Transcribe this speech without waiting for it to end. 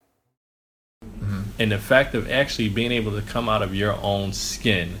And the fact of actually being able to come out of your own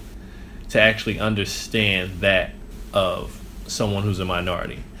skin to actually understand that of someone who's a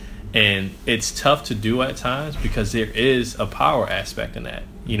minority. And it's tough to do at times because there is a power aspect in that,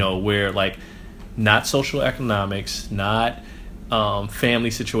 where like not social economics, not family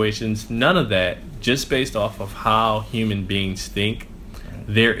situations, none of that, just based off of how human beings think,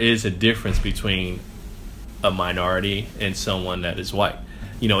 there is a difference between a minority and someone that is white.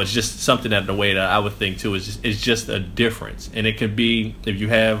 It's just something that the way that I would think too is just a difference. And it could be if you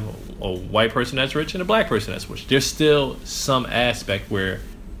have a white person that's rich and a black person that's rich, there's still some aspect where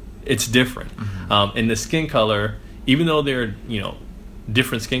it's different. Mm-hmm. And the skin color, even though they're,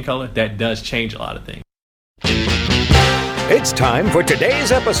 different skin color, that does change a lot of things. It's time for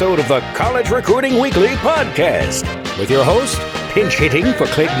today's episode of the College Recruiting Weekly podcast with your host, pinch hitting for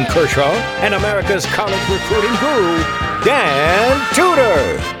Clayton Kershaw and America's college recruiting guru, Dan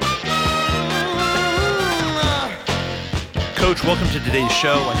Tudor. Coach, welcome to today's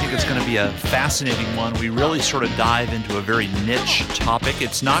show. I think it's going to be a fascinating one. We really sort of dive into a very niche topic.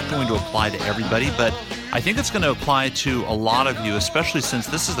 It's not going to apply to everybody, but I think it's going to apply to a lot of you, especially since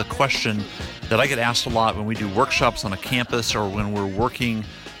this is a question that I get asked a lot when we do workshops on a campus or when we're working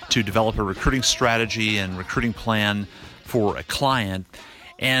to develop a recruiting strategy and recruiting plan for a client.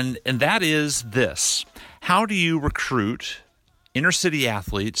 And that is this: how do you recruit inner city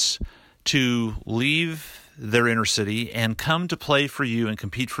athletes to leave their inner city and come to play for you and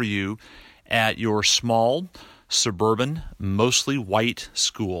compete for you at your small, suburban, mostly white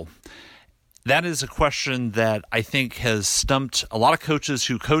school? That is a question that I think has stumped a lot of coaches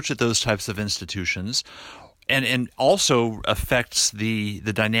who coach at those types of institutions, and also affects the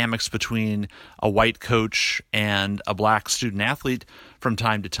dynamics between a white coach and a black student athlete from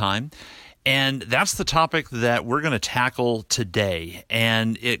time to time. And that's the topic that we're going to tackle today.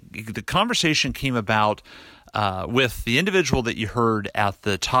 And the conversation came about with the individual that you heard at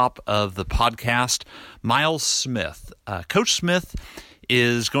the top of the podcast, Miles Smith. Coach Smith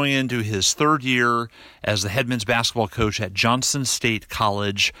is going into his third year as the head men's basketball coach at Johnson State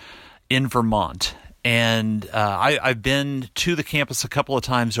College in Vermont. And I've been to the campus a couple of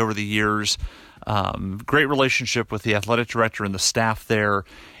times over the years. Great relationship with the athletic director and the staff there.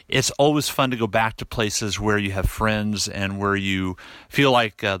 It's always fun to go back to places where you have friends and where you feel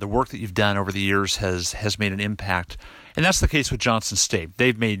like the work that you've done over the years has made an impact. And that's the case with Johnson State.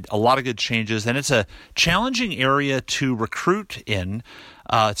 They've made a lot of good changes, and it's a challenging area to recruit in.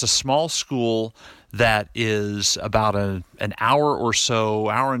 It's a small school that is about an hour or so,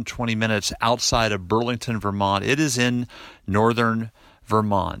 hour and 20 minutes outside of Burlington, Vermont. It is in northern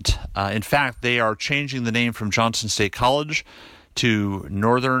Vermont. In fact, they are changing the name from Johnson State College to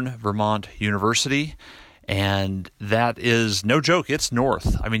Northern Vermont University, and that is no joke. It's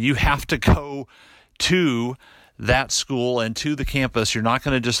north. I mean, you have to go to that school and to the campus. You're not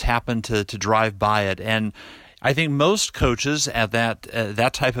going to just happen to drive by it. And I think most coaches at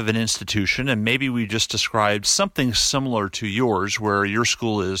that type of an institution, and maybe we just described something similar to yours, where your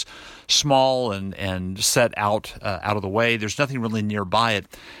school is small and set out of the way. There's nothing really nearby it.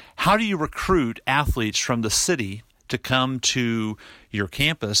 How do you recruit athletes from the city to come to your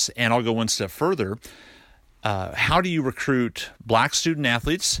campus? And I'll go one step further. How do you recruit black student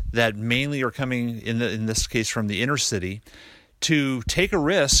athletes that mainly are coming, in this case, from the inner city, to take a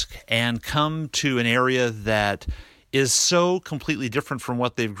risk and come to an area that is so completely different from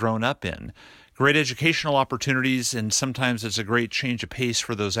what they've grown up in? Great educational opportunities, and sometimes it's a great change of pace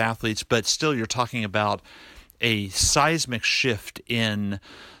for those athletes, but still you're talking about a seismic shift in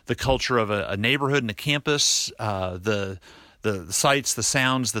the culture of a neighborhood and a campus, the sights, the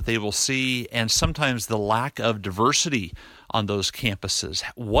sounds that they will see, and sometimes the lack of diversity on those campuses.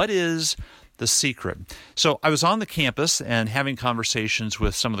 What is the secret? So I was on the campus and having conversations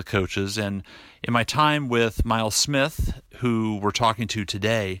with some of the coaches, and in my time with Miles Smith, who we're talking to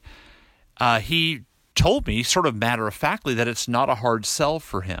today, he told me sort of matter-of-factly that it's not a hard sell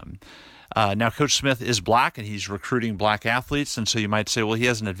for him. Now, Coach Smith is black, and he's recruiting black athletes, and so you might say, well, he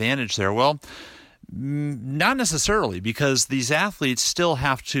has an advantage there. Well, not necessarily, because these athletes still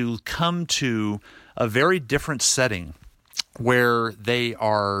have to come to a very different setting where they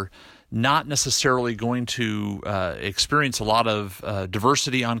are not necessarily going to experience a lot of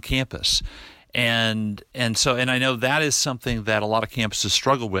diversity on campus. And I know that is something that a lot of campuses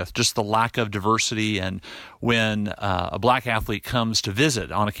struggle with, just the lack of diversity. And when a black athlete comes to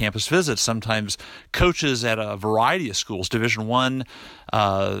visit on a campus visit, sometimes coaches at a variety of schools, Division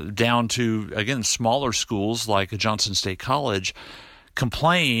I down to, again, smaller schools like Johnson State College,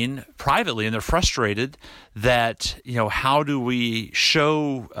 complain privately, and they're frustrated that, how do we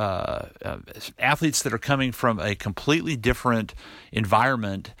show athletes that are coming from a completely different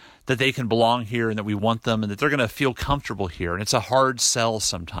environment that they can belong here and that we want them and that they're going to feel comfortable here. And it's a hard sell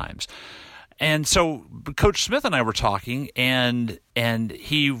sometimes. And so Coach Smith and I were talking, and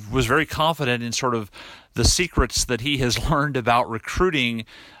he was very confident in sort of the secrets that he has learned about recruiting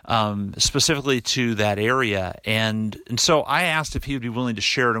specifically to that area. And so I asked if he would be willing to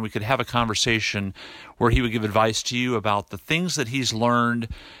share it, and we could have a conversation where he would give advice to you about the things that he's learned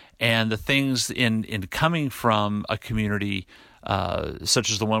and the things in coming from a community such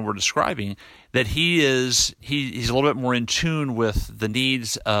as the one we're describing, that he's a little bit more in tune with the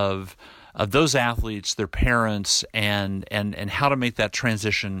needs of those athletes, their parents, and how to make that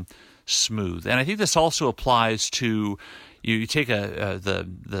transition smooth. And I think this also applies to you take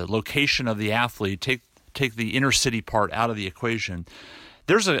the location of the athlete, take the inner city part out of the equation.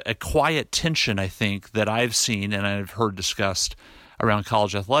 There's a quiet tension, I think, that I've seen and I've heard discussed around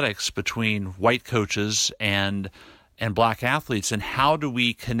college athletics between white coaches and black athletes, and how do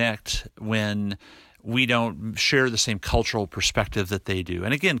we connect when we don't share the same cultural perspective that they do.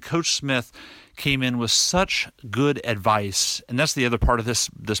 And again, Coach Smith came in with such good advice, and that's the other part of this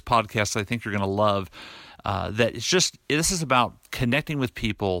podcast I think you're going to love, that this is about connecting with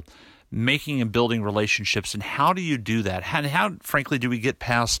people, making and building relationships, and how do you do that? How frankly, do we get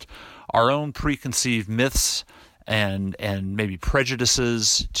past our own preconceived myths and maybe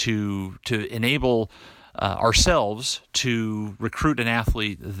prejudices to enable ourselves to recruit an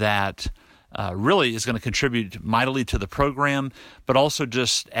athlete that really is going to contribute mightily to the program, but also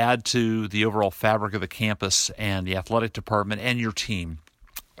just add to the overall fabric of the campus and the athletic department and your team.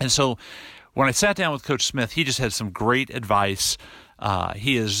 And so when I sat down with Coach Smith, he just had some great advice.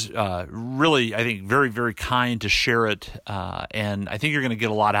 He is really, I think, very, very kind to share it, and I think you're going to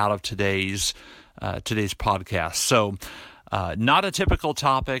get a lot out of today's podcast. So not a typical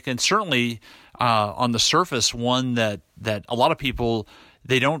topic, and certainly on the surface, one that a lot of people,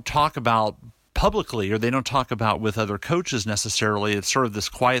 they don't talk about publicly, or they don't talk about with other coaches necessarily. It's sort of this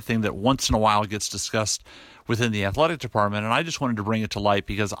quiet thing that once in a while gets discussed within the athletic department, and I just wanted to bring it to light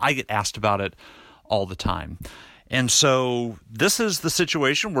because I get asked about it all the time. And so this is the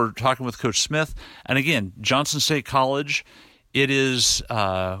situation. We're talking with Coach Smith, and again, Johnson State College, it is,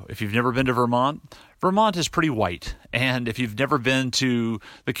 if you've never been to Vermont is pretty white. And if you've never been to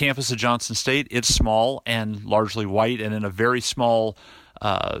the campus of Johnson State, it's small and largely white and in a very small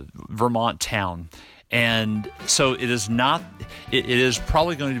Vermont town. And so it is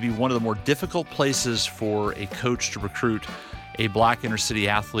probably going to be one of the more difficult places for a coach to recruit a black inner city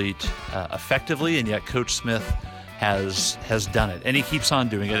athlete effectively, and yet Coach Smith has done it. And he keeps on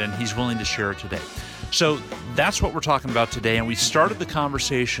doing it, and he's willing to share it today. So that's what we're talking about today. And we started the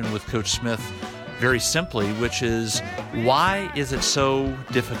conversation with Coach Smith very simply, which is, why is it so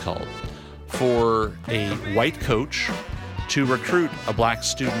difficult for a white coach to recruit a black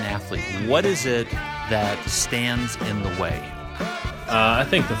student athlete? What is it that stands in the way? I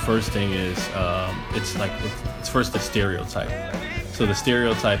think the first thing is it's first the stereotype. So the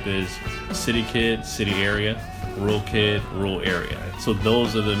stereotype is city kid, city area, rural kid, rural area. So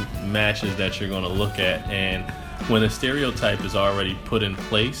those are the matches that you're going to look at. And when a stereotype is already put in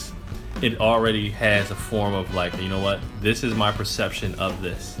place, it already has a form of like, you know what, this is my perception of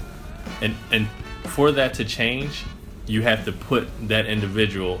this. And for that to change, you have to put that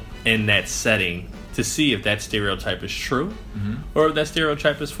individual in that setting to see if that stereotype is true or if that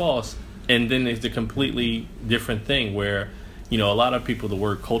stereotype is false. And then it's a completely different thing where, a lot of people, the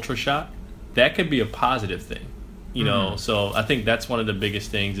word culture shock, that could be a positive thing. So I think that's one of the biggest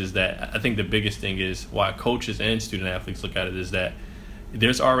things is that I think the biggest thing is why coaches and student athletes look at it is that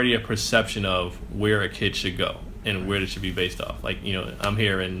there's already a perception of where a kid should go and where it should be based off. Like, I'm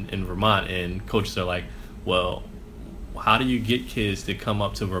here in Vermont, and coaches are like, well, how do you get kids to come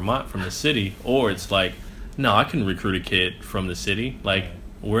up to Vermont from the city? Or it's like, no, I can recruit a kid from the city. Like,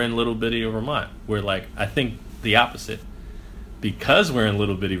 we're in little bitty Vermont. We're like, I think the opposite. Because we're in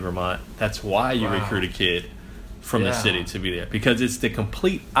little bitty Vermont, that's why you recruit a kid from the city to be there. Because it's the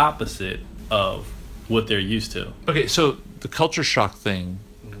complete opposite of what they're used to. Okay, so the culture shock thing,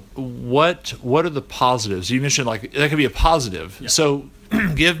 what are the positives? You mentioned like that could be a positive. Yeah. So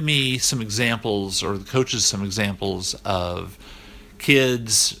give me some examples, or the coaches some examples of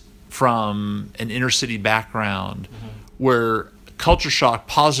kids from an inner city background where culture shock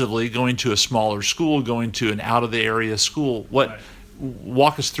positively, going to a smaller school, going to an out of the area school.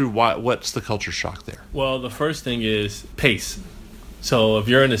 Walk us through what's the culture shock there? Well, the first thing is pace. So if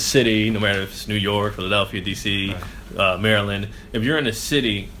you're in a city, no matter if it's New York, Philadelphia, DC, Maryland, if you're in a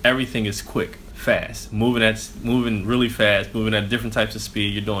city, everything is quick, fast, moving really fast, moving at different types of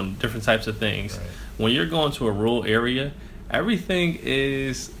speed. You're doing different types of things. Right. When you're going to a rural area, everything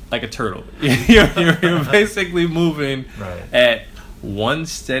is like a turtle. you're basically moving at one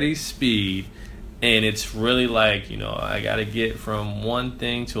steady speed, and it's really like, I got to get from one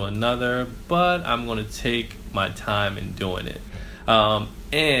thing to another, but I'm going to take my time in doing it. And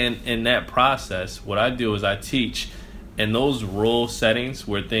in that process, what I do is I teach in those rural settings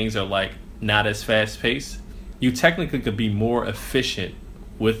where things are like not as fast paced. You technically could be more efficient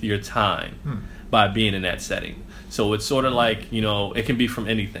with your time by being in that setting. So it's sort of like, it can be from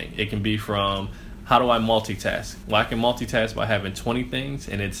anything. It can be from, how do I multitask? Well, I can multitask by having 20 things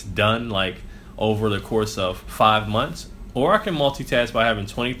and it's done like over the course of 5 months. Or I can multitask by having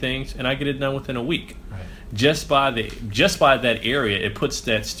 20 things and I get it done within a week. Right. Just by that area, it puts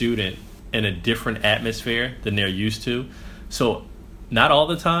that student in a different atmosphere than they're used to. So not all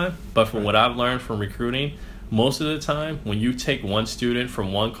the time, but from what I've learned from recruiting, most of the time when you take one student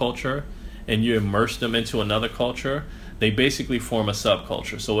from one culture and you immerse them into another culture, they basically form a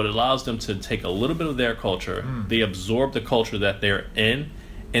subculture. So it allows them to take a little bit of their culture, they absorb the culture that they're in,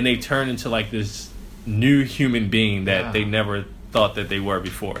 and they turn into like this new human being that they never thought that they were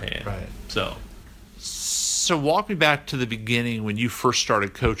beforehand. Right. So walk me back to the beginning when you first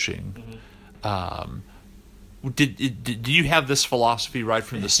started coaching. Did you have this philosophy right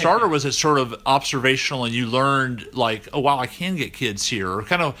from the start, or was it sort of observational and you learned like, oh wow, I can get kids here? Or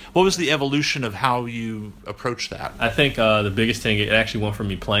kind of what was the evolution of how you approached that? I think the biggest thing, it actually went from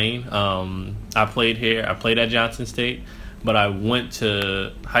me playing. I played here. I played at Johnson State, but I went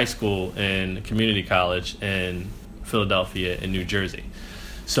to high school and community college in Philadelphia and New Jersey.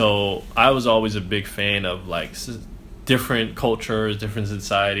 So I was always a big fan of like different cultures, different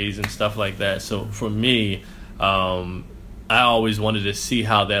societies and stuff like that. So for me, I always wanted to see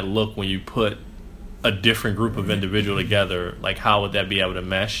how that looked when you put a different group of individual together. Like, how would that be able to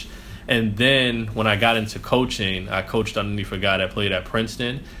mesh? And then when I got into coaching, I coached underneath a guy that played at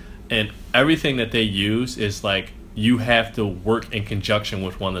Princeton, and everything that they use is like you have to work in conjunction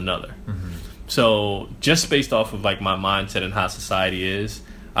with one another. So just based off of like my mindset and how society is,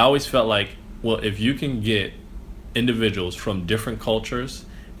 I always felt like, well, if you can get individuals from different cultures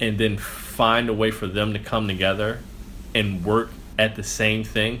and then find a way for them to come together and work at the same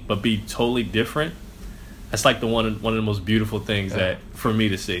thing but be totally different, that's like one of the most beautiful things that for me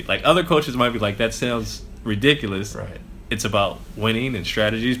to see. Like, other coaches might be like, that sounds ridiculous. Right. It's about winning and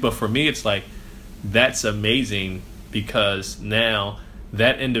strategies, but for me it's like, that's amazing, because now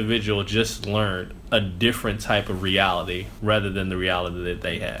that individual just learned a different type of reality rather than the reality that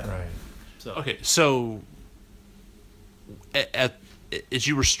they have. Right. So as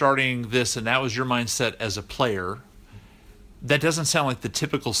you were starting this, and that was your mindset as a player, that doesn't sound like the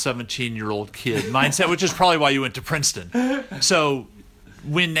typical 17-year-old kid mindset, which is probably why you went to Princeton. So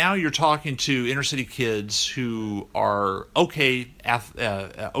when now you're talking to inner city kids who are okay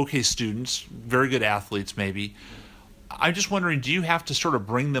students, very good athletes maybe, I'm just wondering, do you have to sort of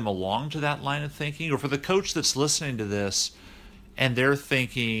bring them along to that line of thinking? Or for the coach that's listening to this and they're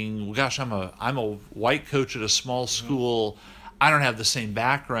thinking, well, gosh, I'm a white coach at a small school, I don't have the same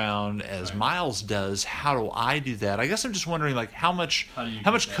background as Miles does. How do I do that? I guess I'm just wondering, like, how much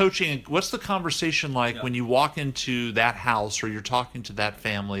coaching, what's the conversation like when you walk into that house or you're talking to that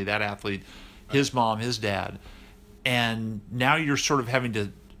family, that athlete, his mom, his dad, and now you're sort of having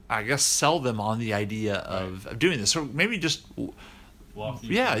to, I guess, sell them on the idea of doing this. So maybe just,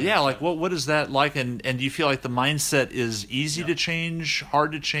 like what is that like? And do you feel like the mindset is easy to change,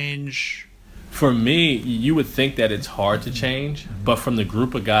 hard to change? For me, you would think that it's hard to change, but from the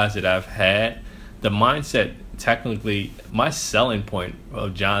group of guys that I've had, the mindset, technically, my selling point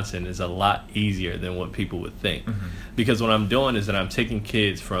of Johnson is a lot easier than what people would think. Because what I'm doing is that I'm taking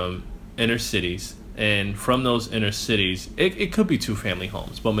kids from inner cities, and from those inner cities, it could be two-family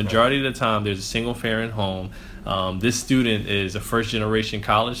homes, but majority of the time, there's a single-parent home. This student is a first-generation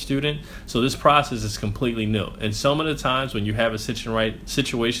college student, so this process is completely new. And some of the times when you have a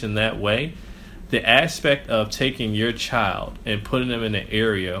situation that way, the aspect of taking your child and putting them in an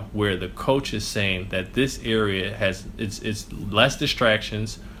area where the coach is saying that this area has it's less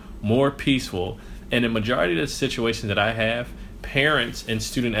distractions, more peaceful, and the majority of the situations that I have, parents and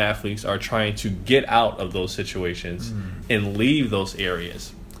student athletes are trying to get out of those situations and leave those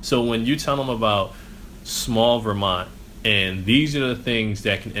areas. So when you tell them about small Vermont, and these are the things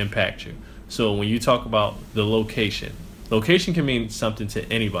that can impact you. So when you talk about the location can mean something to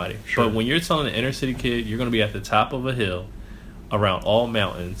anybody. But when you're telling an inner city kid you're going to be at the top of a hill around all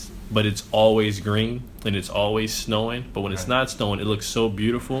mountains, but it's always green and it's always snowing. But when it's not snowing, it looks so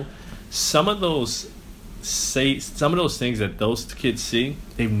beautiful. Some of those things that those kids see,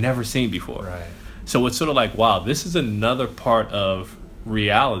 they've never seen before. Right. So it's sort of like, wow, this is another part of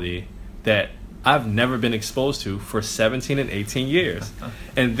reality that I've never been exposed to for 17 and 18 years.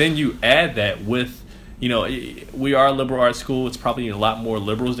 And then you add that with, we are a liberal arts school. It's probably a lot more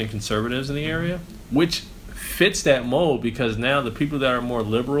liberals than conservatives in the area, which fits that mold, because now the people that are more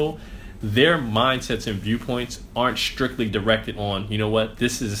liberal, their mindsets and viewpoints aren't strictly directed on,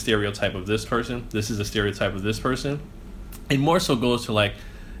 this is a stereotype of this person, this is a stereotype of this person. It more so goes to, like,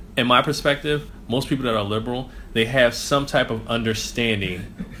 in my perspective, most people that are liberal, they have some type of understanding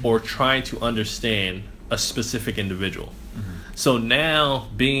or trying to understand a specific individual. So now,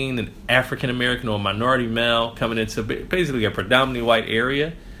 being an African American or minority male coming into basically a predominantly white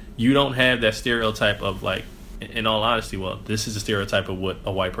area, you don't have that stereotype of, like, in all honesty, well, this is a stereotype of what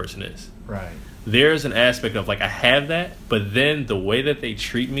a white person is. Right. There's an aspect of, like, I have that, but then the way that they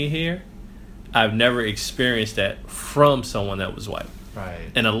treat me here, I've never experienced that from someone that was white.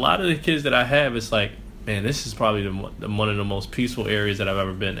 Right. And a lot of the kids that I have, it's like, man, this is probably one of the most peaceful areas that I've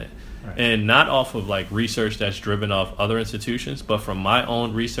ever been in. Right. And not off of, like, research that's driven off other institutions, but from my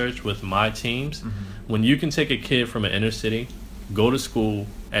own research with my teams. When you can take a kid from an inner city, go to school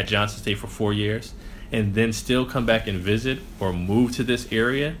at Johnson State for 4 years, and then still come back and visit or move to this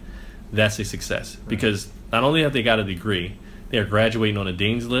area, that's a success. Right. Because not only have they got a degree, they're graduating on a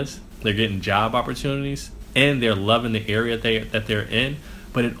dean's list, they're getting job opportunities, and they're loving the area that they're in,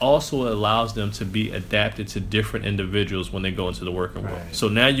 but it also allows them to be adapted to different individuals when they go into the working world. So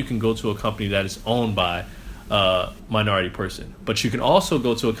now you can go to a company that is owned by a minority person, but you can also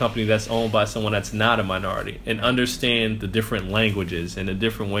go to a company that's owned by someone that's not a minority and understand the different languages and the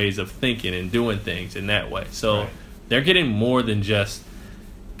different ways of thinking and doing things in that way. So they're getting more than just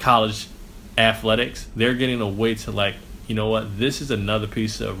college athletics. They're getting a way to, like, this is another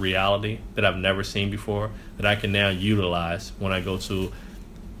piece of reality that I've never seen before that I can now utilize when I go into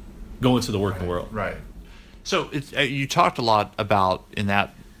the working world. Right. So you talked a lot about, in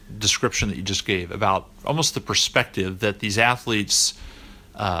that description that you just gave, about almost the perspective that these athletes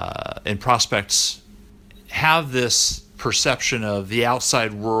and prospects have, this perception of the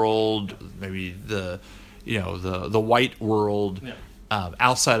outside world, maybe the white world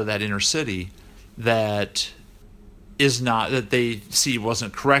outside of that inner city, that is not, that they see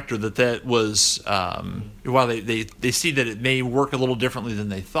wasn't correct, or that was while they see that it may work a little differently than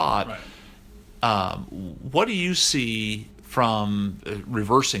they thought. Right. What do you see from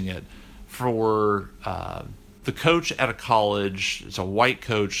reversing it for the coach at a college? It's a white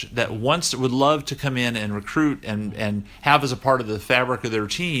coach that would love to come in and recruit and have as a part of the fabric of their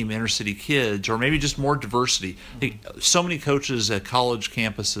team inner city kids, or maybe just more diversity. I think so many coaches at college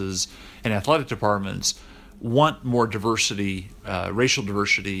campuses and athletic departments want more diversity, racial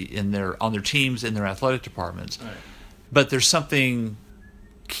diversity on their teams, in their athletic departments. Right. But there's something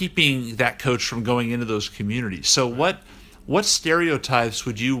keeping that coach from going into those communities. So what stereotypes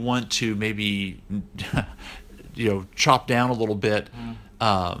would you want to maybe chop down a little bit,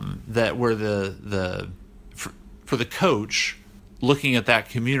 that where for the coach looking at that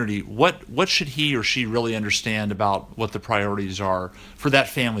community, what should he or she really understand about what the priorities are for that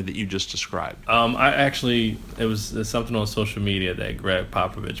family that you just described? It was something on social media that Greg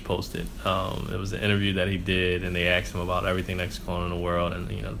Popovich posted. It was an interview that he did, and they asked him about everything that's going on in the world, and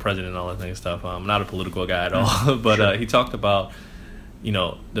the president and all that kind of stuff. I'm not a political guy at all, but he talked about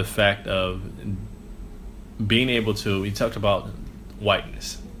the fact of being able to. He talked about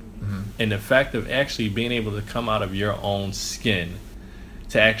whiteness. And the fact of actually being able to come out of your own skin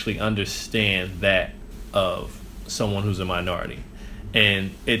to actually understand that of someone who's a minority.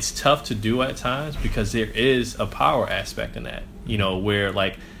 And it's tough to do at times, because there is a power aspect in that, where,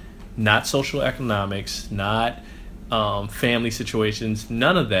 like, not social economics, not family situations,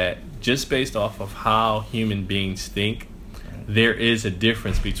 none of that, just based off of how human beings think, there is a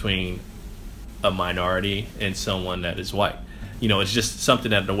difference between a minority and someone that is white. It's just something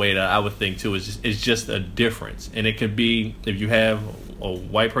that the way that I would think too is just a difference. And it could be, if you have a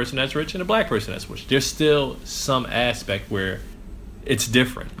white person that's rich and a black person that's rich, there's still some aspect where it's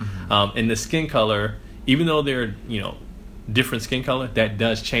different. And the skin color, even though they're, different skin color, that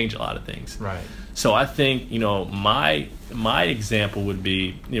does change a lot of things. Right. So I think, my example would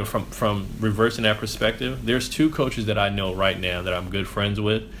be, from reversing that perspective, there's two coaches that I know right now that I'm good friends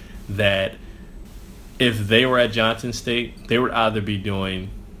with, that if they were at Johnson State, they would either be doing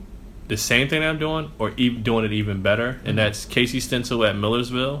the same thing that I'm doing, or even doing it even better, and that's Casey Stencil at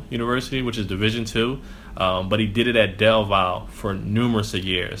Millersville University, which is Division II. But he did it at Del Valle for numerous of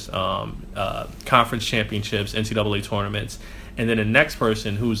years, conference championships, NCAA tournaments. And then the next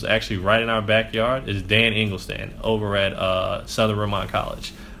person who's actually right in our backyard is Dan Ingolstadt over at Southern Vermont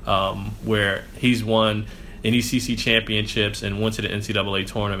College, where he's won NECC championships and went to the NCAA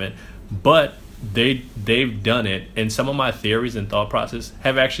tournament. But they've done it, and some of my theories and thought process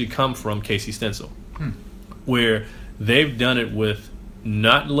have actually come from Casey Stencil, where they've done it with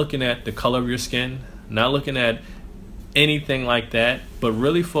not looking at the color of your skin, not looking at anything like that, but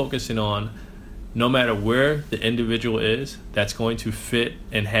really focusing on no matter where the individual is that's going to fit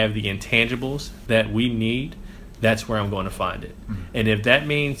and have the intangibles that we need, that's where I'm going to find it. And if that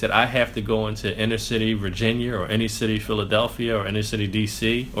means that I have to go into inner city Virginia or inner city Philadelphia or inner city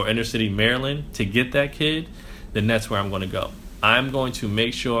DC or inner city Maryland to get that kid, then that's where I'm going to go. I'm going to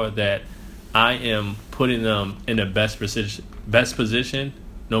make sure that I am putting them in the best position,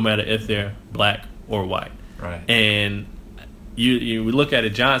 no matter if they're black or white. Right. And we look at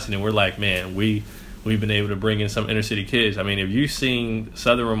it, Johnson, and we're like, man, we've been able to bring in some inner city kids. I mean, if you've seen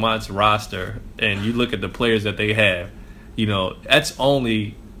Southern Vermont's roster and you look at the players that they have, that's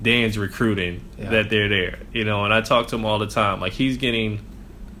only Dan's recruiting that they're there. And I talk to him all the time. Like, he's getting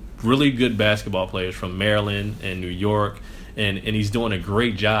really good basketball players from Maryland and New York, and he's doing a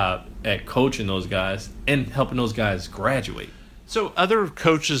great job at coaching those guys and helping those guys graduate. So other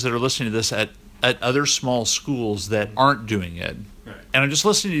coaches that are listening to this at other small schools that aren't doing it, right. And I'm just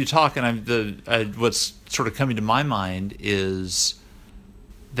listening to you talk, and what's sort of coming to my mind is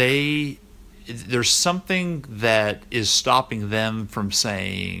there's something that is stopping them from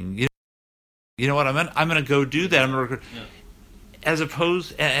saying, you know what, I'm going to go do that. I'm going to, as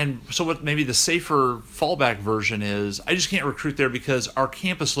opposed, and so what maybe the safer fallback version is, I just can't recruit there because our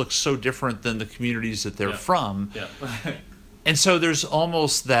campus looks so different than the communities that they're from. Yeah. And so there's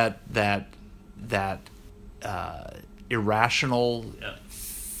almost that irrational,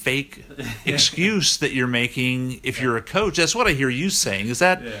 fake excuse that you're making if you're a coach. That's what I hear you saying. Is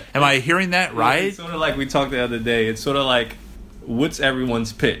that? Am I hearing that right? It's sort of like we talked the other day. It's sort of like, what's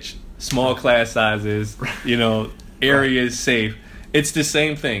everyone's pitch? Small class sizes, areas safe. It's the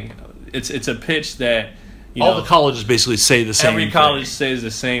same thing. It's a pitch that all the colleges basically say the same thing. Every college says the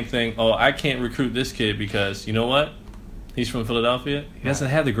same thing. Oh, I can't recruit this kid because you know what? He's from Philadelphia. He doesn't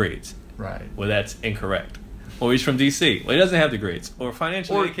have the grades. Right. Well, that's incorrect. Or he's from D.C. Well, he doesn't have the grades. Or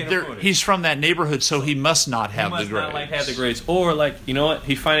financially, he can't afford it. He's from that neighborhood, so he must not have the grades. He must not have the grades. Or, you know what?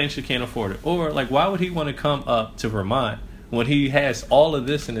 He financially can't afford it. Or, why would he want to come up to Vermont when he has all of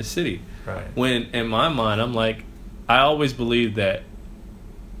this in the city? Right. When, in my mind, I'm like, I always believe that,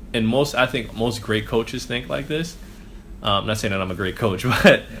 and I think most great coaches think like this. I'm not saying that I'm a great coach,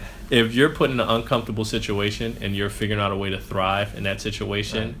 but if you're put in an uncomfortable situation and you're figuring out a way to thrive in that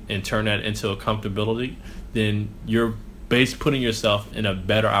situation and turn that into a comfortability, then you're putting yourself in a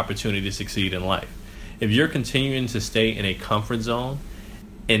better opportunity to succeed in life. If you're continuing to stay in a comfort zone,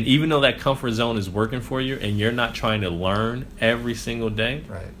 and even though that comfort zone is working for you and you're not trying to learn every single day,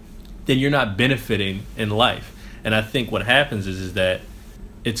 then you're not benefiting in life. And I think what happens is that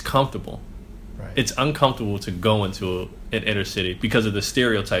it's comfortable. It's uncomfortable to go into an inner city because of the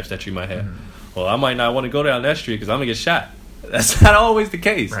stereotypes that you might have. Well, I might not want to go down that street because I'm going to get shot. That's not always the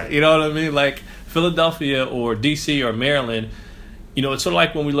case. You know what I mean? Like Philadelphia or D.C. or Maryland, it's sort of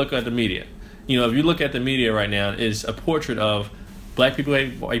like when we look at the media. If you look at the media right now, it's a portrait of black people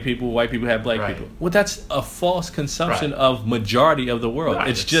hate white people have black people. Well, that's a false consumption of majority of the world.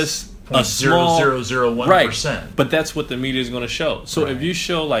 It's just a small 0.0001%. But that's what the media is going to show. So if you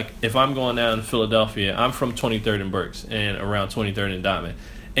show, if I'm going down to Philadelphia, I'm from 23rd and Berks and around 23rd and Diamond.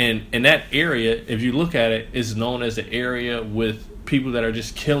 And in that area, if you look at it, is known as the area with people that are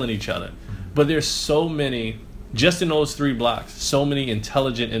just killing each other. But there's so many, just in those 3 blocks, so many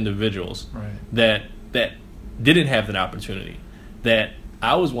intelligent individuals that didn't have that opportunity. That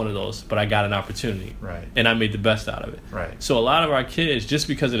I was one of those, but I got an opportunity. And I made the best out of it. So a lot of our kids, just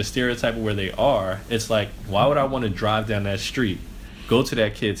because of the stereotype of where they are, it's like, why would I want to drive down that street, go to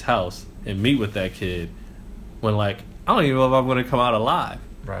that kid's house, and meet with that kid when, I don't even know if I'm going to come out alive.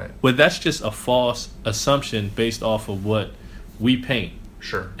 But that's just a false assumption based off of what we paint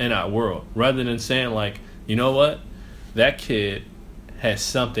in our world. Rather than saying, you know what? That kid has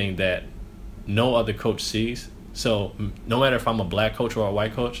something that no other coach sees. So no matter if I'm a black coach or a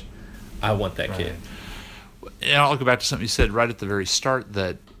white coach, I want that kid. And I'll go back to something you said right at the very start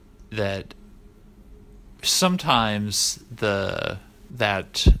that sometimes the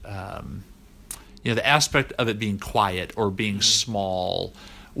aspect of it being quiet or being small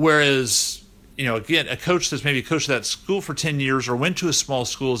Whereas, again, a coach that's maybe coached that school for 10 years or went to a small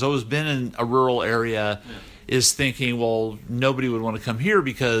school, has always been in a rural area, is thinking, well, nobody would want to come here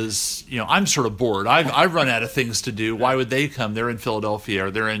because, I'm sort of bored. I've run out of things to do. Why would they come? They're in Philadelphia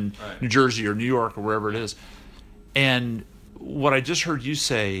or they're in New Jersey or New York or wherever it is. And what I just heard you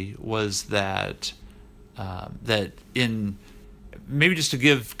say was that that in maybe just to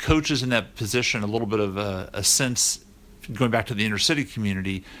give coaches in that position a little bit of a sense, going back to the inner city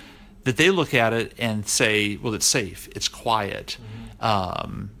community, that they look at it and say, well, it's safe, it's quiet.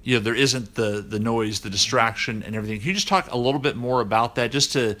 There isn't the noise, the distraction, and everything. Can you just talk a little bit more about that,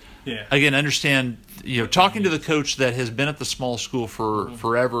 just to again understand? Talking to the coach that has been at the small school for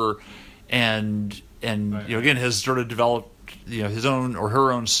forever, and again has sort of developed his own or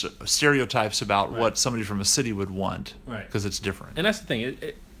her own stereotypes about what somebody from a city would want, because it's different. And that's the thing.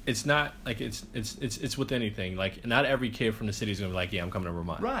 It's not like it's with anything. Like, not every kid from the city is gonna be like, yeah, I'm coming to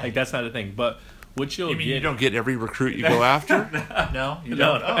Vermont. Right. Like, that's not the thing. But what you'll get, you don't get every recruit you go after? No, you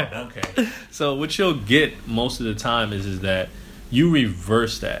don't. No. Oh, okay. So what you'll get most of the time is that you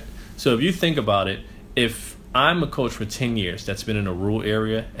reverse that. So if you think about it, if I'm a coach for 10 years that's been in a rural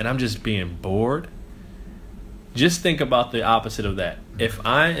area and I'm just being bored, just think about the opposite of that. If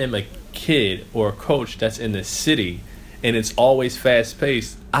I am a kid or a coach that's in the city and it's always fast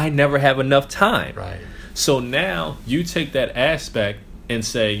paced, I never have enough time. Right. So now you take that aspect and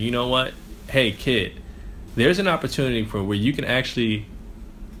say, you know what? Hey, kid, there's an opportunity for where you can actually,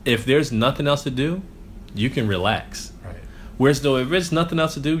 if there's nothing else to do, you can relax. Right. Whereas though, if there's nothing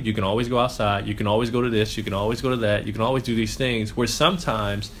else to do, you can always go outside. You can always go to this. You can always go to that. You can always do these things. Where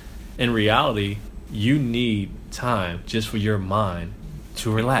sometimes, in reality, you need time just for your mind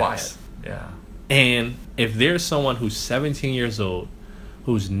to relax. Quiet. Yeah. And if there's someone who's 17 years old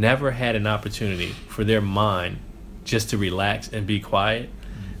who's never had an opportunity for their mind just to relax and be quiet,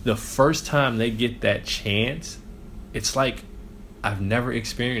 the first time they get that chance, it's like, I've never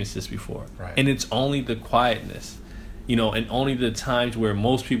experienced this before. Right. And it's only the quietness, and only the times where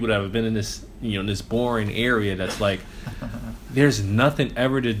most people that have been in this, this boring area that's like, there's nothing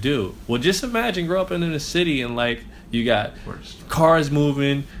ever to do. Well, just imagine growing up in a city and like, you got cars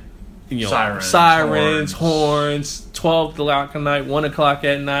moving, sirens, horns, 12 o'clock at night, 1 o'clock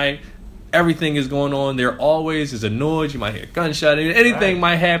at night. Everything is going on. There always is a noise. You might hear a gunshot. Anything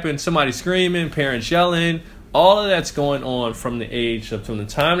might happen. Somebody screaming, parents yelling. All of that's going on from the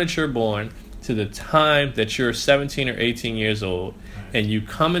time that you're born to the time that you're 17 or 18 years old. And you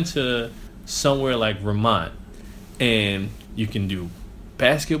come into somewhere like Vermont, and you can do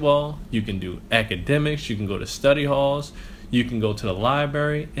basketball, you can do academics, you can go to study halls, you can go to the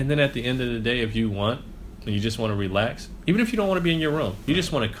library, and then at the end of the day, if you want, and you just want to relax, even if you don't want to be in your room, you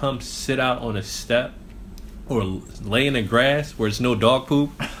just want to come sit out on a step or lay in the grass where it's no dog poop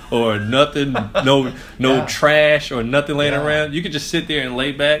or nothing, no trash or nothing laying around. You could just sit there and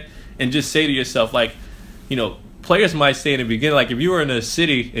lay back and just say to yourself, like, players might say in the beginning, like, if you were in a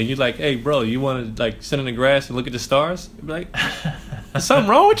city and you're like, hey, bro, you want to like sit in the grass and look at the stars? You'd be like, is something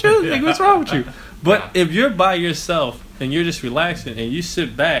wrong with you? Like, what's wrong with you? But if you're by yourself and you're just relaxing and you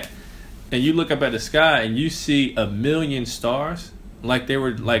sit back and you look up at the sky and you see 1 million stars, like they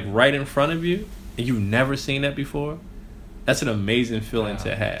were like right in front of you, and you've never seen that before, that's an amazing feeling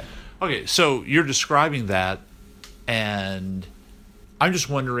to have. Okay, so you're describing that, and I'm just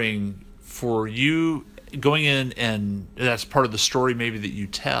wondering, for you going in, and that's part of the story maybe that you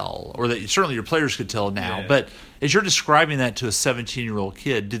tell, or that certainly your players could tell now, but as you're describing that to a 17-year-old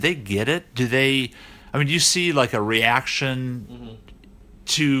kid, do they get it? Do you see like a reaction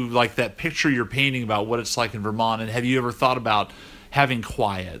to like that picture you're painting about what it's like in Vermont, and have you ever thought about having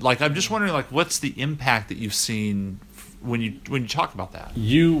quiet? Like, I'm just wondering, like, what's the impact that you've seen when you talk about that?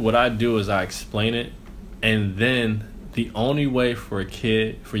 What I do is I explain it, and then the only way for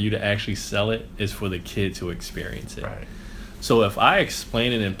you to actually sell it is for the kid to experience it. Right. So if I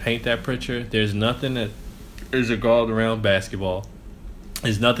explain it and paint that picture, there's nothing that is involved around basketball.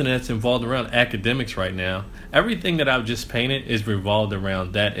 There's nothing that's involved around academics right now. Everything that I've just painted is revolved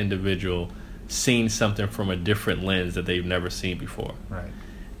around that individual seeing something from a different lens that they've never seen before. Right.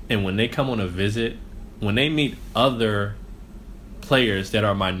 And when they come on a visit, when they meet other players that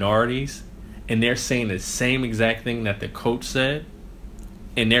are minorities, and they're saying the same exact thing that the coach said,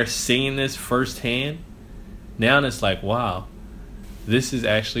 and they're seeing this firsthand, now it's like, wow, this is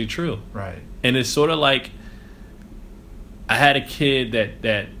actually true. Right. And it's sort of like, I had a kid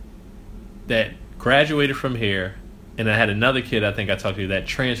that graduated from here, and I had another kid I think I talked to that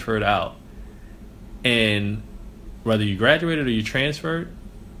transferred out. And whether you graduated or you transferred,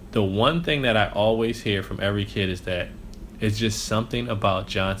 the one thing that I always hear from every kid is that It's just something about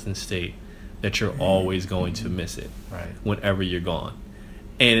Johnson State that you're always going to miss it whenever you're gone.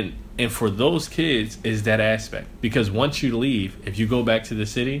 And for those kids is that aspect. Because once you leave, if you go back to the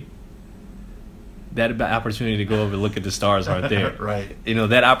city, that opportunity to go over and look at the stars aren't there. Right. You know,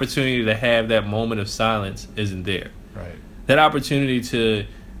 that opportunity to have that moment of silence isn't there. Right. That opportunity to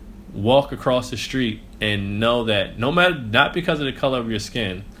walk across the street and know that no matter, not because of the color of your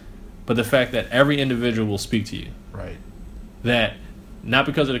skin, but the fact that every individual will speak to you. Right. That not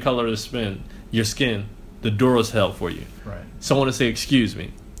because of the color of your skin, the door is held for you. Right. Someone to say, excuse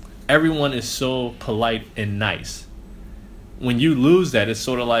me. Everyone is so polite and nice. When you lose that, it's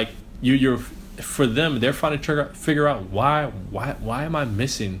sort of like you're for them, they're trying to figure out why am I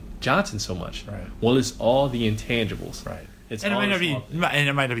missing Johnson so much? Right. Well, it's all the intangibles. Right. It's and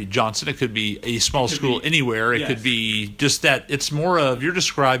it might not be Johnson. It could be a small school anywhere. It could be just that. It's more of you're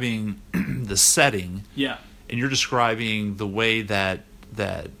describing the setting. Yeah. And you're describing the way that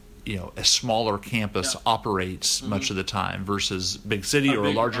a smaller campus operates much of the time versus big city or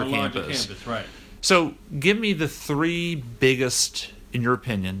a larger campus. Right. So give me the three biggest, in your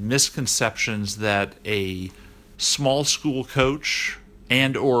opinion, misconceptions that a small school coach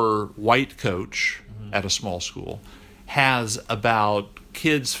and or white coach at a small school has about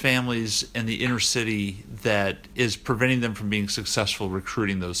kids, families in the inner city that is preventing them from being successful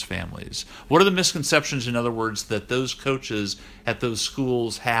recruiting those families. What are the misconceptions, in other words, that those coaches at those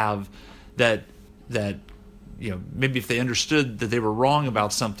schools have that maybe if they understood that they were wrong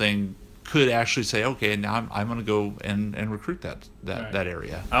about something, could actually say, okay, now I'm going to go and recruit that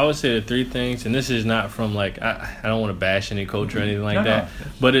area? I would say the three things, and this is not from like I don't want to bash any coach or anything like that,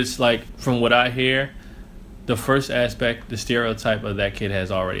 but it's like from what I hear, the first aspect, the stereotype of that kid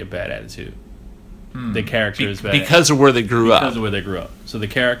has already a bad attitude. The character is bad because of where they grew up. Because of where they grew up. So the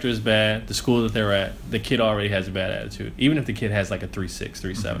character is bad. The school that they're at, the kid already has a bad attitude. Even if the kid has like a 3.6,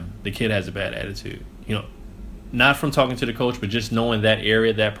 3.7, the kid has a bad attitude. You know, not from talking to the coach, but just knowing that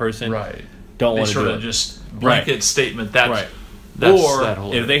area, that person. Right. Don't want to do it. Sort of just blanket statement. That's, right. That's or that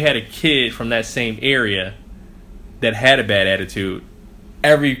whole if they had a kid from that same area that had a bad attitude,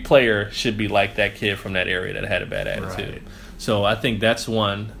 every player should be like that kid from that area that had a bad attitude. Right. So I think that's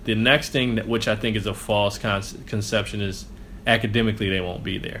one. The next thing, which I think is a false conception, is academically they won't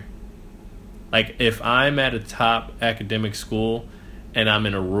be there. Like if I'm at a top academic school and I'm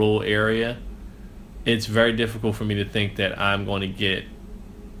in a rural area, it's very difficult for me to think that I'm going to get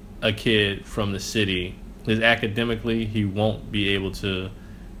a kid from the city, because academically he won't be able to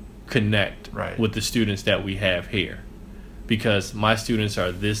connect with the students that we have here. Because my students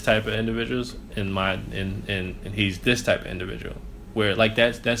are this type of individuals, and he's this type of individual. Where like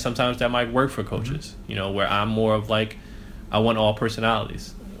that sometimes that might work for coaches. You know, where I'm more of like, I want all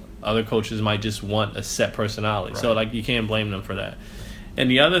personalities. Other coaches might just want a set personality. So like you can't blame them for that. And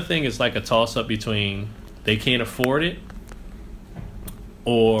the other thing is like a toss up between they can't afford it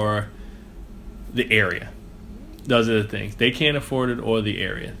or the area. Those are the things. They can't afford it or the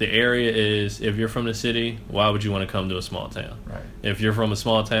area. The area is, if you're from the city, why would you want to come to a small town? Right. If you're from a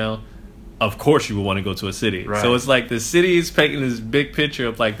small town, of course you would want to go to a city. Right. So it's like the city is painting this big picture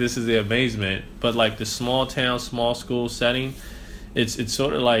of like this is the amazement, but like the small town, small school setting, it's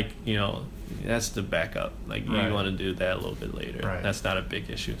sort of like, you know, that's the backup. Like you want to do that a little bit later. Right. That's not a big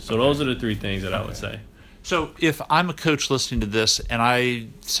issue. So those are the three things that I would say. So if I'm a coach listening to this and I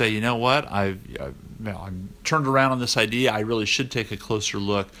say, you know what, I'm turned around on this idea, I really should take a closer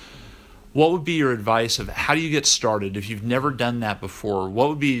look, what would be your advice of how do you get started if you've never done that before? What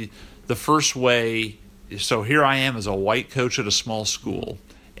would be the first way? So here I am as a white coach at a small school,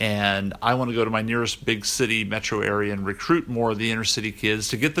 and I want to go to my nearest big city metro area and recruit more of the inner city kids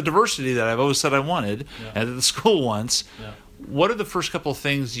to get the diversity that I've always said I wanted and that the school wants. Yeah. What are the first couple of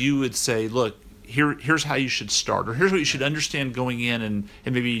things you would say, look, here's how you should start, or here's what you should understand going in, and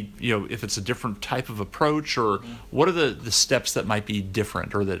maybe, you know, if it's a different type of approach, or what are the steps that might be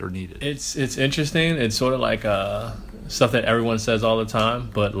different or that are needed? It's interesting. It's sort of like stuff that everyone says all the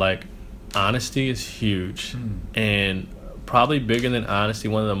time, but like honesty is huge. And probably bigger than honesty,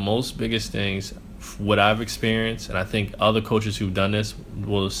 one of the most biggest things, what I've experienced, and I think other coaches who've done this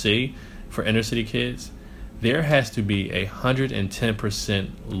will see, for inner city kids, there has to be 110%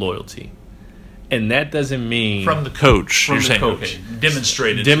 loyalty. And that doesn't mean from the coach. From you're the saying, coach.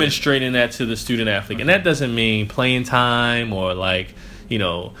 Okay, demonstrating that to the student athlete, and that doesn't mean playing time or like you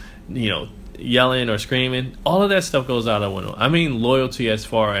know yelling or screaming. All of that stuff goes out the window. I mean loyalty as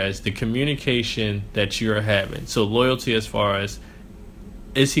far as the communication that you're having. So loyalty as far as,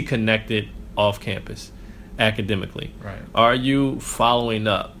 is he connected off campus, academically? Right. Are you following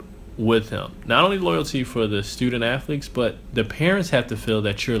up with him. Not only loyalty for the student athletes, but the parents have to feel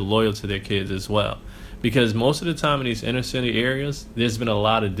that you're loyal to their kids as well. Because most of the time in these inner city areas, there's been a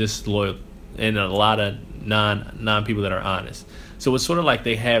lot of disloyal and a lot of non people that are honest. So it's sort of like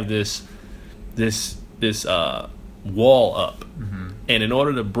they have this wall up, and in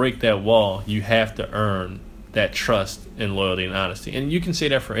order to break that wall, you have to earn that trust and loyalty and honesty. And you can say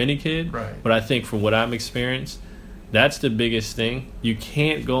that for any kid, right. But I think from what I'm experienced, that's the biggest thing. You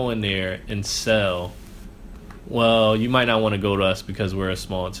can't go in there and sell, well, you might not want to go to us because we're a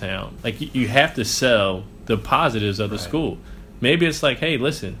small town. Like, you have to sell the positives of the school. Maybe it's like, hey,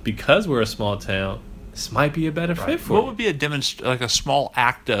 listen, because we're a small town, this might be a better fit for you. What would be a small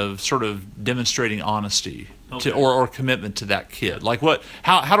act of sort of demonstrating honesty or commitment to that kid? Like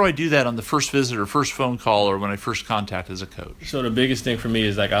how do I do that on the first visit or first phone call or when I first contact as a coach? So the biggest thing for me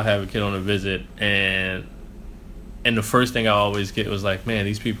is, like, I'll have a kid on a visit, and the first thing I always get was like, man,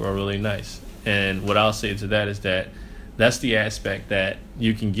 these people are really nice. And what I'll say to that is that's the aspect that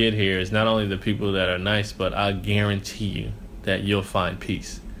you can get here, is not only the people that are nice, but I guarantee you that you'll find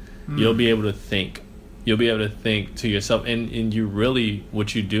peace. You'll be able to think. You'll be able to think to yourself. And you really,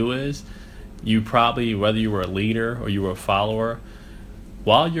 what you do is, you probably, whether you were a leader or you were a follower,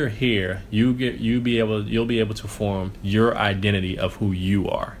 while you're here, you'll be able to form your identity of who you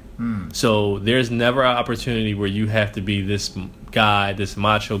are. So there's never an opportunity where you have to be this guy, this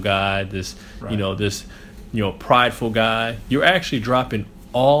macho guy, this prideful guy. You're actually dropping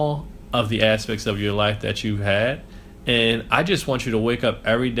all of the aspects of your life that you've had, and I just want you to wake up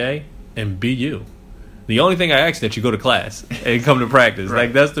every day and be you. The only thing I ask is that you go to class and come to practice.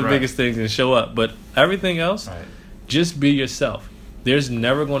 Like, that's the biggest thing, and show up. But everything else, just be yourself. There's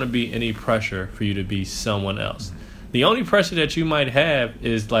never going to be any pressure for you to be someone else. The only pressure that you might have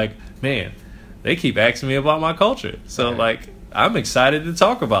is like, man, they keep asking me about my culture. So, like, I'm excited to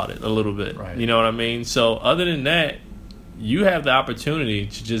talk about it a little bit. You know what I mean? So other than that, you have the opportunity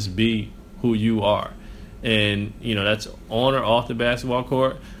to just be who you are. And, that's on or off the basketball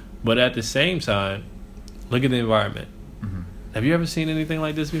court. But at the same time, look at the environment. Have you ever seen anything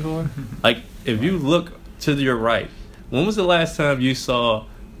like this before? Like, if you look to your right, when was the last time you saw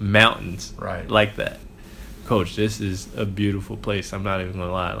mountains like that? Coach, this is a beautiful place. I'm not even going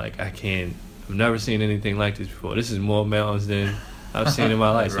to lie. Like, I've never seen anything like this before. This is more mountains than I've seen in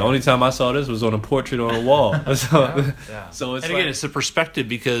my life. The only time I saw this was on a portrait on a wall. So it's, and again, it's the perspective,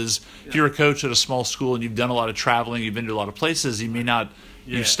 because if you're a coach at a small school and you've done a lot of traveling, you've been to a lot of places, you may not,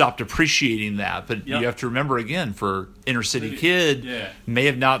 you've stopped appreciating that. But you have to remember, again, for inner city kid, may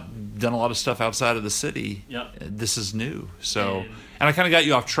have not done a lot of stuff outside of the city. This is new. So, and I kind of got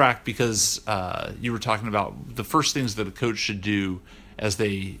you off track because you were talking about the first things that a coach should do as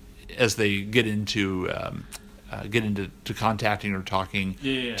they get into contacting or talking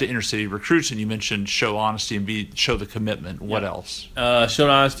to inner city recruits, and you mentioned show honesty and show the commitment. What else? Show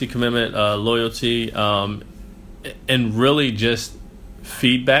honesty, commitment, loyalty, and really just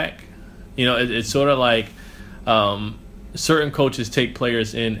feedback. It's sort of like certain coaches take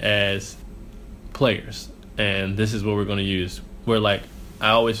players in as players, and this is what we're going to use. Where, like, I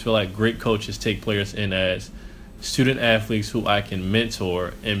always feel like great coaches take players in as student athletes who I can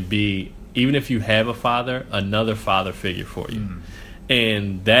mentor and be, even if you have a father, another father figure for you.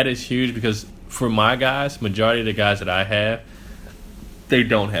 And that is huge, because for my guys, majority of the guys that I have, they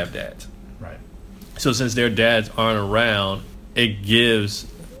don't have dads. So since their dads aren't around, it gives,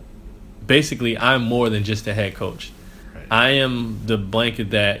 basically, I'm more than just a head coach. I am the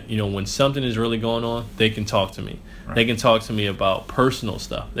blanket that, when something is really going on, they can talk to me. They can talk to me about personal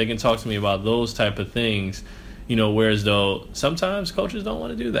stuff. They can talk to me about those type of things, whereas though sometimes coaches don't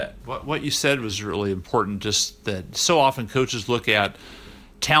want to do that. What you said was really important, just that so often coaches look at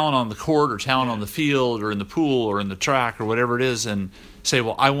talent on the court or talent on the field or in the pool or in the track or whatever it is and say,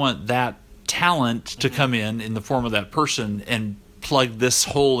 well, I want that talent to come in the form of that person and plug this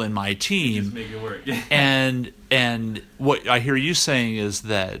hole in my team. Just make it work. and what I hear you saying is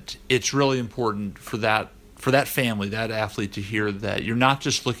that it's really important for that family, that athlete, to hear that you're not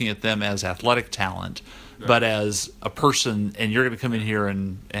just looking at them as athletic talent, but as a person, and you're going to come in here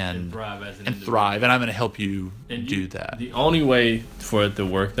and thrive, and I'm going to help you do that. The only way for it to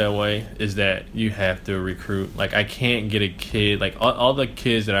work that way is that you have to recruit. Like, I can't get a kid, like all the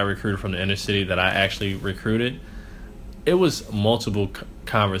kids that I recruited from the inner city that I actually recruited, it was multiple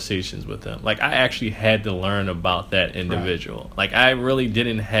conversations with them. Like, I actually had to learn about that individual. Like, I really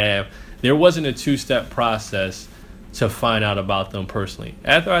didn't have, there wasn't a two-step process to find out about them personally.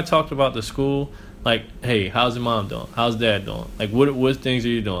 After I talked about the school, Like, hey, how's your mom doing? How's dad doing? Like, what things are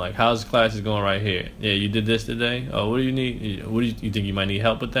you doing? Like, how's classes going right here? Yeah, you did this today? Oh, what do you need? What do you think you might need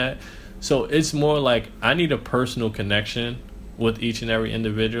help with that? So it's more like I need a personal connection with each and every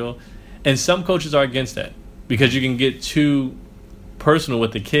individual. And some coaches are against that because you can get too personal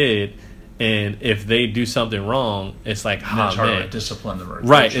with the kid, and if they do something wrong, it's like, it's hard to discipline them.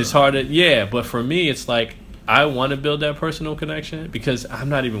 Right, it's hard to, yeah. But for me, it's like I want to build that personal connection because I'm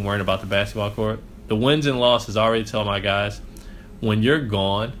not even worried about the basketball court. The wins and losses, I already tell my guys, when you're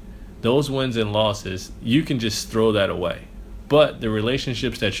gone, those wins and losses, you can just throw that away. But the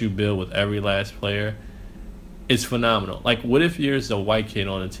relationships that you build with every last player is phenomenal. Like, what if you're a white kid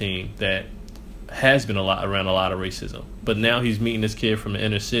on a team that has been around a lot of racism, but now he's meeting this kid from the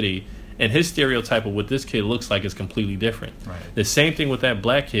inner city, and his stereotype of what this kid looks like is completely different. Right. The same thing with that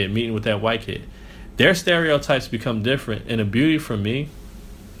black kid meeting with that white kid. Their stereotypes become different, and the beauty for me,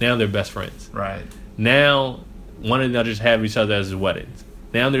 now they're best friends. Right. Now, one of them just have each other as weddings.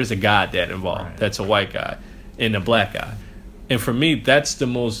 Now there's a goddad involved. Right. That's a white guy and a black guy. And for me, that's the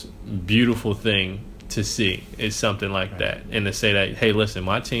most beautiful thing to see is something like that. And to say that, hey, listen,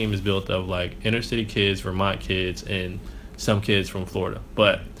 my team is built of like inner city kids, Vermont kids, and some kids from Florida.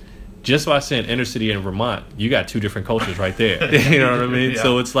 But just by saying inner city and Vermont, you got two different cultures right there. You know what I mean? Yeah.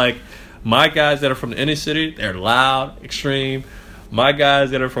 So it's like my guys that are from the inner city, they're loud, extreme. My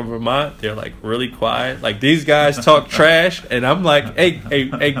guys that are from Vermont, they're like really quiet. Like these guys talk trash, and I'm like, hey,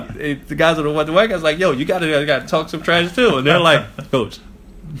 the guys are the white guys like, yo, you gotta talk some trash too. And they're like, Coach,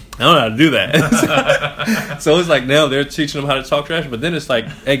 I don't know how to do that. So it's like now they're teaching them how to talk trash, but then it's like,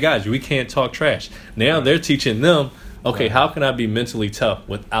 hey guys, we can't talk trash. Now they're teaching them, okay, how can I be mentally tough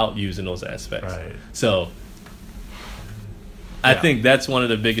without using those aspects? Right. So I think that's one of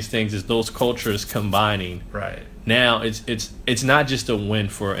the biggest things is those cultures combining. Right. Now it's not just a win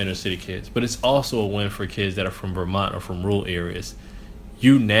for inner city kids, but it's also a win for kids that are from Vermont or from rural areas.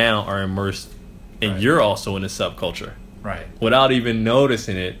 You now are immersed, and you're also in a subculture. Right. Without even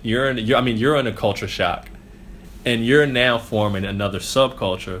noticing it, you're in a culture shock, and you're now forming another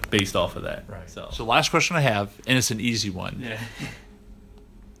subculture based off of that. Right. So last question I have, and it's an easy one. Yeah.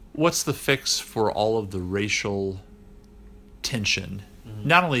 What's the fix for all of the racial tension,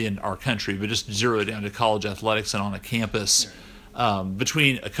 not only in our country, but just zero down to college athletics and on a campus,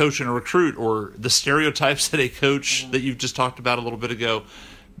 between a coach and a recruit, or the stereotypes that a coach that you've just talked about a little bit ago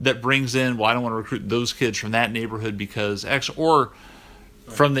that brings in, well, I don't want to recruit those kids from that neighborhood because X, or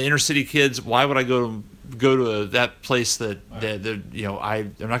from the inner city kids, why would I go to that place that I'm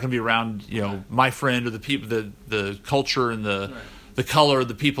not going to be around my friend or the people, the culture and the color of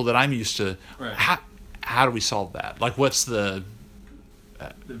the people that I'm used to. Right. How do we solve that? Like, what's the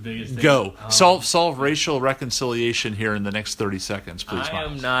biggest thing? Solve racial reconciliation here in the next 30 seconds, please. I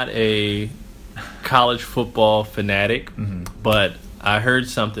am not a college football fanatic, but I heard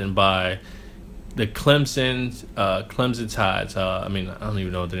something by the Clemson Tides. I don't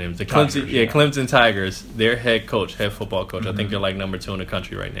even know what their name is. The Clemson Tigers. Their head football coach. I think they're like number 2 in the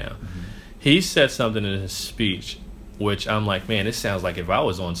country right now. He said something in his speech, which I'm like, man, this sounds like if I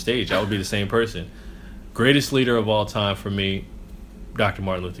was on stage, I would be the same person. Greatest leader of all time for me, Dr.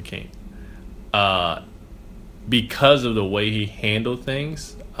 Martin Luther King. Because of the way he handled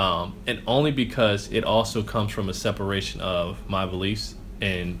things, and only because it also comes from a separation of my beliefs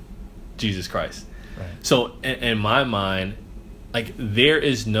and Jesus Christ. Right. So in my mind, like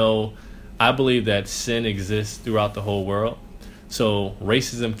I believe that sin exists throughout the whole world. So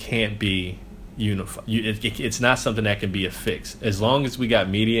racism can't be unified. It's not something that can be a fix. As long as we got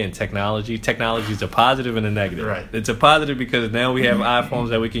media and technology is a positive and a negative. Right. It's a positive because now we have iPhones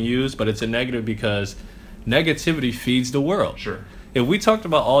that we can use, but it's a negative because negativity feeds the world. Sure. If we talked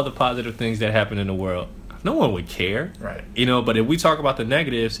about all the positive things that happen in the world, no one would care. Right. But if we talk about the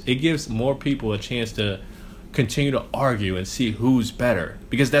negatives, it gives more people a chance to continue to argue and see who's better,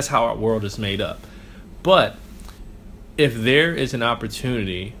 because that's how our world is made up. But if there is an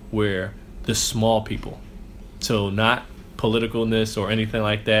opportunity where the small people, so not politicalness or anything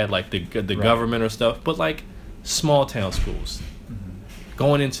like that, like the government or stuff, but like small town schools,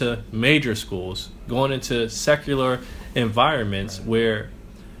 going into major schools, going into secular environments where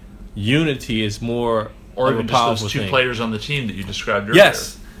unity is more or of even a powerful just those two thing. players on the team that you described earlier.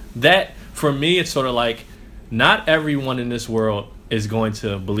 Yes, that for me, it's sort of like not everyone in this world is going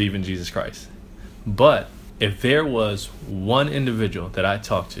to believe in Jesus Christ, but if there was one individual that I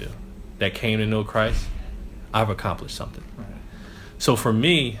talked to that came to know Christ, I've accomplished something. Right. So for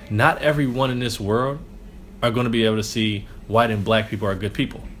me, not everyone in this world are going to be able to see white and black people are good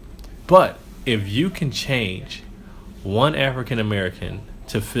people. But if you can change one African American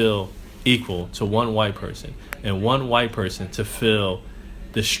to feel equal to one white person, and one white person to feel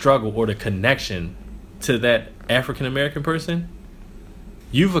the struggle or the connection to that African American person,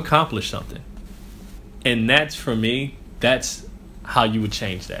 you've accomplished something. And that's, for me, that's how you would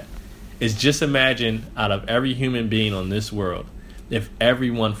change that. Is just imagine, out of every human being on this world, if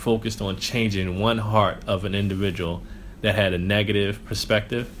everyone focused on changing one heart of an individual that had a negative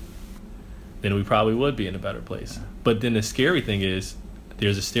perspective, then we probably would be in a better place. But then the scary thing is,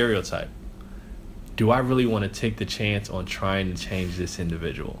 there's a stereotype. Do I really want to take the chance on trying to change this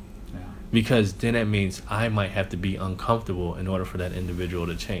individual? Yeah. Because then that means I might have to be uncomfortable in order for that individual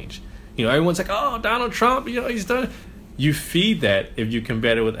to change. You know, everyone's like, oh, Donald Trump, you know, he's done it. You feed that if you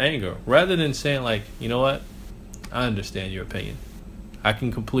combat it with anger, rather than saying, like, you know what, I understand your opinion. I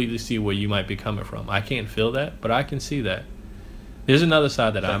can completely see where you might be coming from. I can't feel that, but I can see that. There's another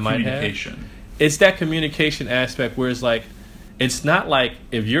side that I might have. It's that communication aspect where it's like, it's not like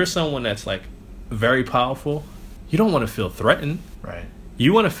if you're someone that's like very powerful, you don't want to feel threatened. Right.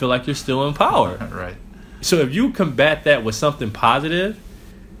 You want to feel like you're still in power. Right. So if you combat that with something positive,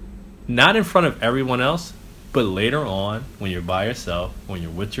 not in front of everyone else, but later on, when you're by yourself, when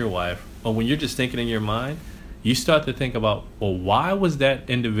you're with your wife, or when you're just thinking in your mind, you start to think about, well, why was that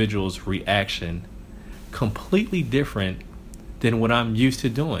individual's reaction completely different than what I'm used to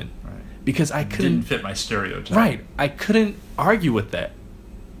doing? Right. Because I couldn't... Didn't fit my stereotype. Right. I couldn't argue with that.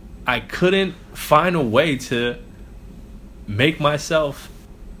 I couldn't find a way to make myself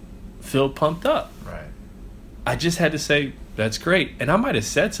feel pumped up. Right. I just had to say, that's great. And I might have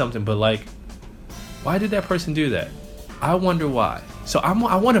said something, but like, why did that person do that? I wonder why. So I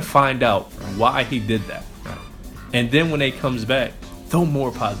want to find out why he did that. Right. And then when it comes back, throw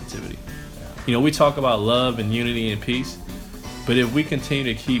more positivity. Yeah. You know, we talk about love and unity and peace, but if we continue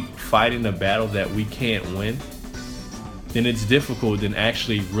to keep fighting the battle that we can't win, then it's difficult than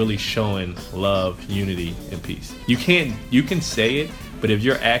actually really showing love, unity, and peace. You can say it, but if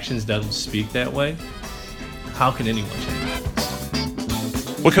your actions doesn't speak that way, how can anyone change?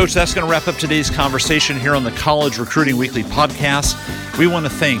 Well, Coach, that's going to wrap up today's conversation here on the College Recruiting Weekly podcast. We want to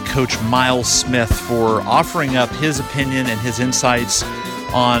thank Coach Miles Smith for offering up his opinion and his insights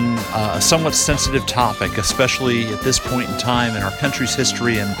on a somewhat sensitive topic, especially at this point in time in our country's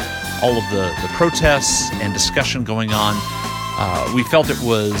history and all of the protests and discussion going on. We felt it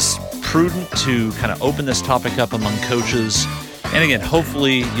was prudent to kind of open this topic up among coaches. And again,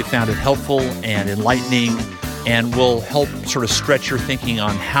 hopefully you found it helpful and enlightening and will help sort of stretch your thinking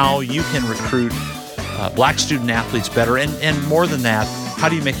on how you can recruit black student athletes better. And more than that, how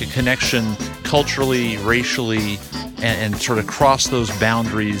do you make a connection culturally, racially, and sort of cross those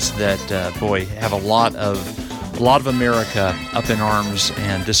boundaries that, have a lot of America up in arms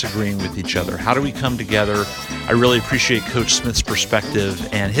and disagreeing with each other. How do we come together? I really appreciate Coach Smith's perspective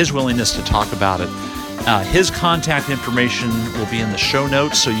and his willingness to talk about it. His contact information will be in the show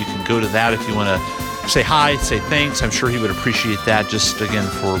notes, so you can go to that if you want to say hi, say thanks. I'm sure he would appreciate that, just again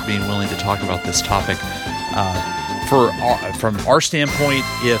for being willing to talk about this topic. From our standpoint,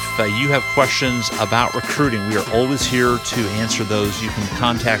 if you have questions about recruiting, we are always here to answer those. You can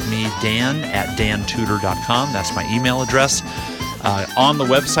contact me, Dan, at dantutor.com. That's my email address. On the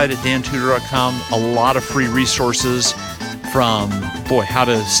website at dantutor.com, a lot of free resources from, how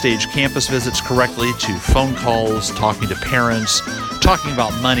to stage campus visits correctly to phone calls, talking to parents, talking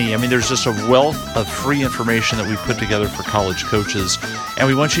about money. I mean, there's just a wealth of free information that we put together for college coaches, and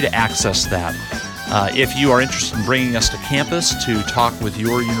we want you to access that. If you are interested in bringing us to campus to talk with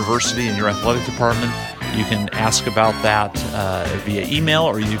your university and your athletic department, you can ask about that via email,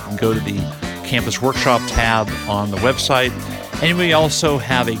 or you can go to the Campus Workshop tab on the website. And we also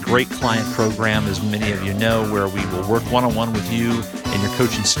have a great client program, as many of you know, where we will work one-on-one with you and your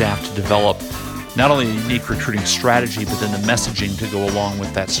coaching staff to develop not only a unique recruiting strategy, but then the messaging to go along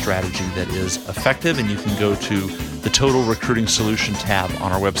with that strategy that is effective. And you can go to the Total Recruiting Solution tab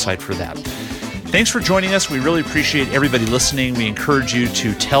on our website for that. Thanks for joining us. We really appreciate everybody listening. We encourage you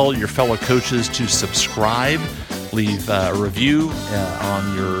to tell your fellow coaches to subscribe, leave a review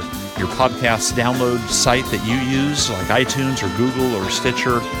on your podcast download site that you use, like iTunes or Google or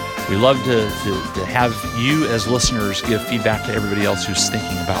Stitcher. We love to have you as listeners give feedback to everybody else who's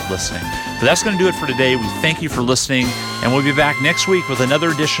thinking about listening. But that's going to do it for today. We thank you for listening, and we'll be back next week with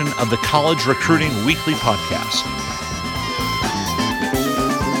another edition of the College Recruiting Weekly Podcast.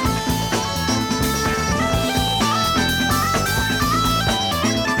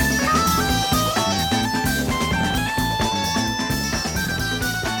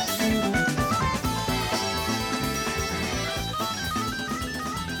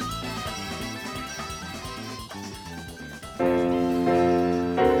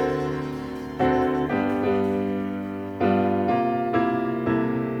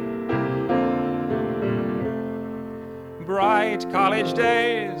 bright college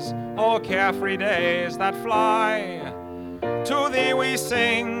days, oh carefree days that fly. To thee we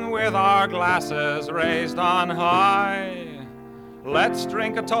sing with our glasses raised on high. Let's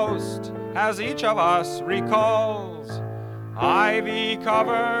drink a toast as each of us recalls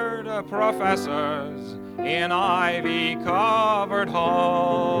ivy-covered professors in ivy-covered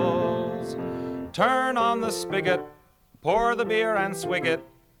halls. Turn on the spigot, pour the beer and swig it,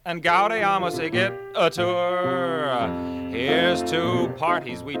 and gaudeamus igitt a tour. Here's to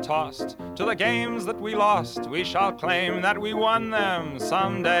parties we tossed, to the games that we lost. We shall claim that we won them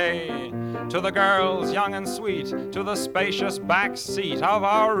someday. To the girls young and sweet, to the spacious back seat of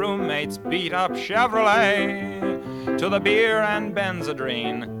our roommate's beat-up Chevrolet. To the beer and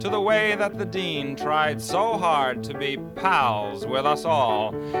Benzedrine, to the way that the dean tried so hard to be pals with us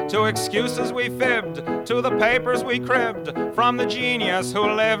all. To excuses we fibbed, to the papers we cribbed from the genius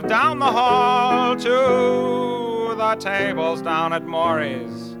who lived down the hall. To the tables down at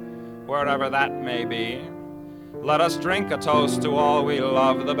Maury's, wherever that may be. Let us drink a toast to all we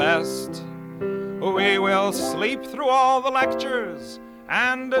love the best. We will sleep through all the lectures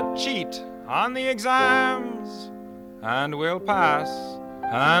and cheat on the exams, and we'll pass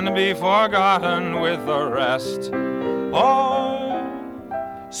and be forgotten with the rest. Oh,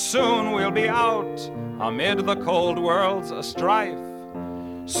 soon we'll be out amid the cold world's strife.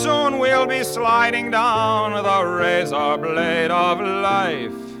 Soon we'll be sliding down the razor blade of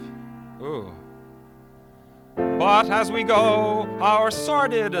life. Ooh. But as we go our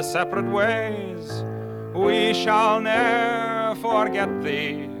sordid separate ways, we shall ne'er forget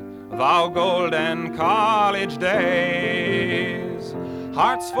thee, thou golden college days.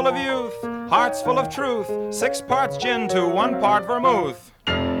 Hearts full of youth, hearts full of truth, 6 parts gin to 1 part vermouth.